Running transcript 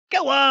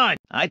Go on!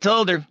 I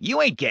told her,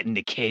 you ain't getting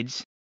the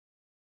kids.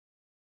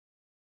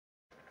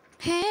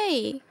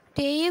 Hey,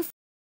 Dave.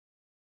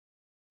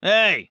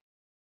 Hey!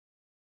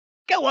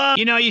 Go on!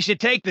 You know, you should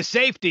take the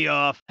safety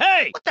off.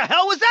 Hey! What the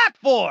hell was that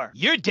for?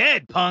 You're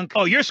dead, punk.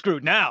 Oh, you're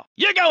screwed now.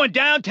 You're going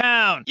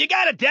downtown. You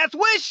got a death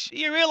wish?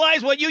 You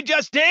realize what you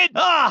just did?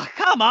 Oh,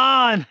 come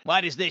on!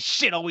 Why does this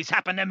shit always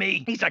happen to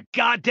me? He's a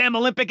goddamn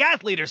Olympic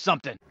athlete or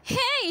something.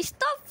 Hey,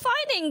 stop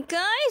fighting,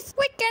 guys.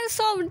 We can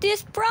solve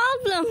this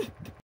problem.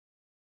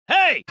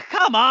 Hey,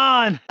 come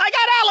on! I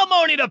got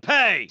alimony to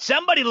pay!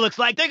 Somebody looks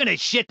like they're gonna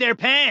shit their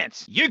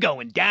pants. You're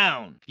going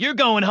down. You're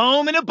going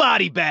home in a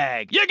body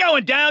bag. You're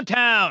going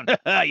downtown.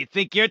 You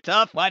think you're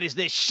tough? Why does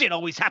this shit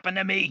always happen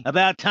to me?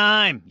 About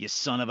time, you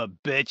son of a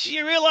bitch.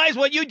 You realize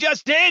what you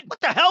just did? What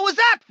the hell was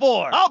that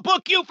for? I'll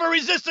book you for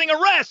resisting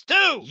arrest,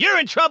 too! You're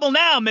in trouble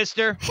now,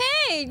 mister.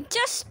 Hey,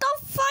 just stop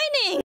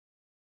fighting.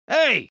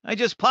 Hey, I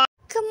just popped.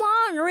 Come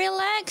on,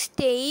 relax,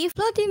 Dave.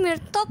 Vladimir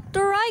talked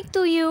right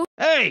to you.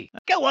 Hey,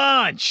 go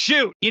on,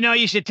 shoot. You know,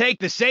 you should take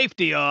the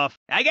safety off.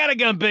 I got a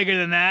gun bigger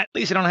than that. At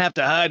least I don't have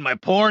to hide my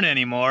porn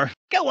anymore.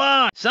 Go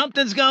on,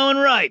 something's going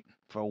right.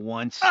 For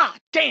once. Ah,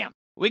 damn.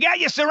 We got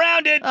you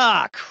surrounded.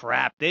 Ah,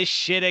 crap, this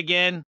shit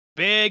again.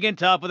 Big and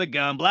tough with a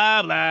gun,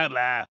 blah, blah,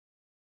 blah.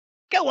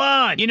 Go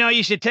on. You know,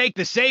 you should take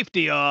the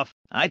safety off.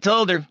 I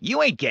told her,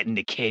 you ain't getting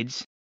the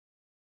kids.